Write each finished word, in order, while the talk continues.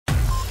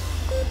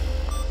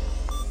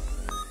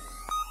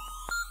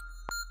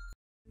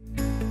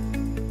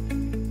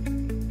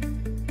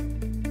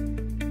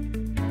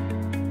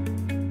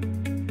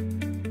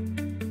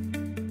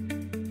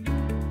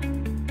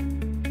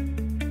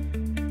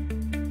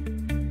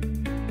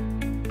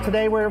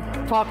Today we're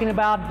talking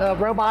about the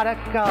robotic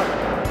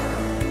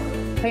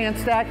pan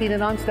stacking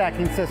and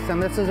unstacking system.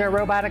 This is our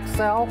robotic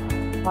cell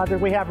that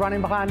we have running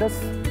behind us.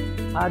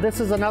 This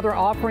is another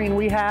offering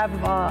we have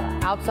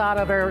outside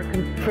of our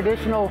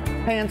traditional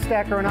pan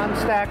stacker and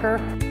unstacker.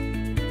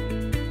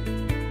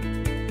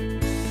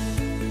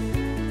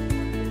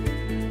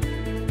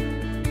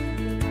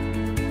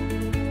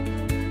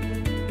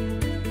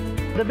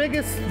 The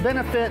biggest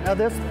benefit of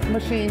this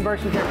machine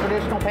versus your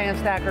traditional pan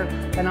stacker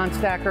and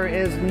unstacker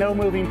is no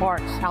moving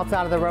parts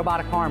outside of the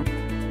robotic arm.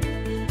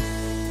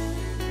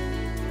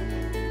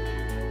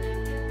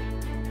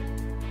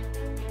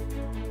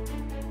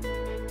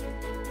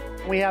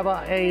 We have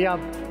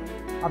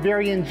a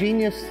very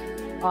ingenious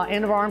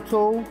end of arm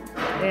tool,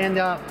 and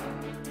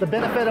the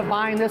benefit of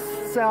buying this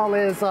cell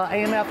is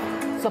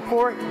AMF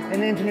support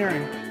and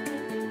engineering.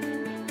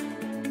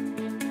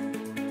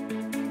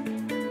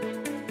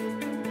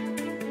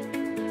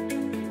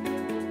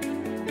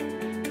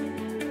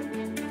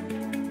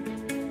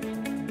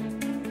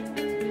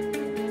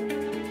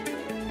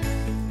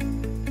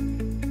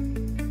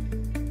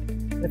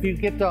 If you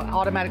get the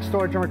automatic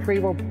storage and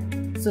retrieval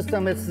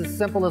system, it's as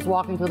simple as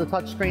walking to the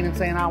touch screen and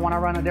saying, I want to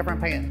run a different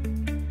pan.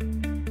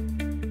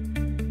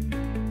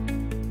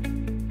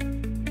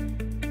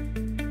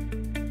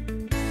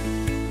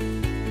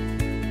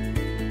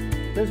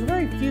 There's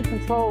very few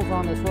controls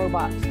on this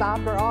robot,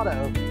 stop or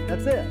auto,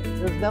 that's it.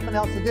 There's nothing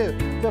else to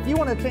do. So if you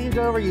want to change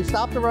over, you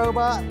stop the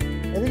robot,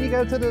 and then you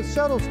go to the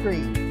shuttle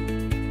screen,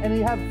 and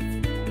you have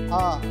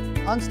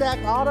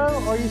unstack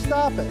auto, or you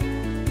stop it.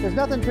 There's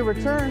nothing to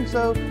return,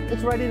 so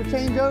it's ready to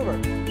change over.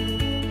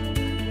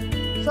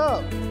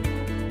 So,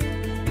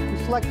 you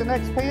select the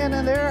next pan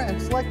in there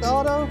and select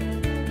auto,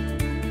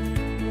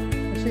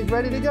 and she's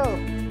ready to go.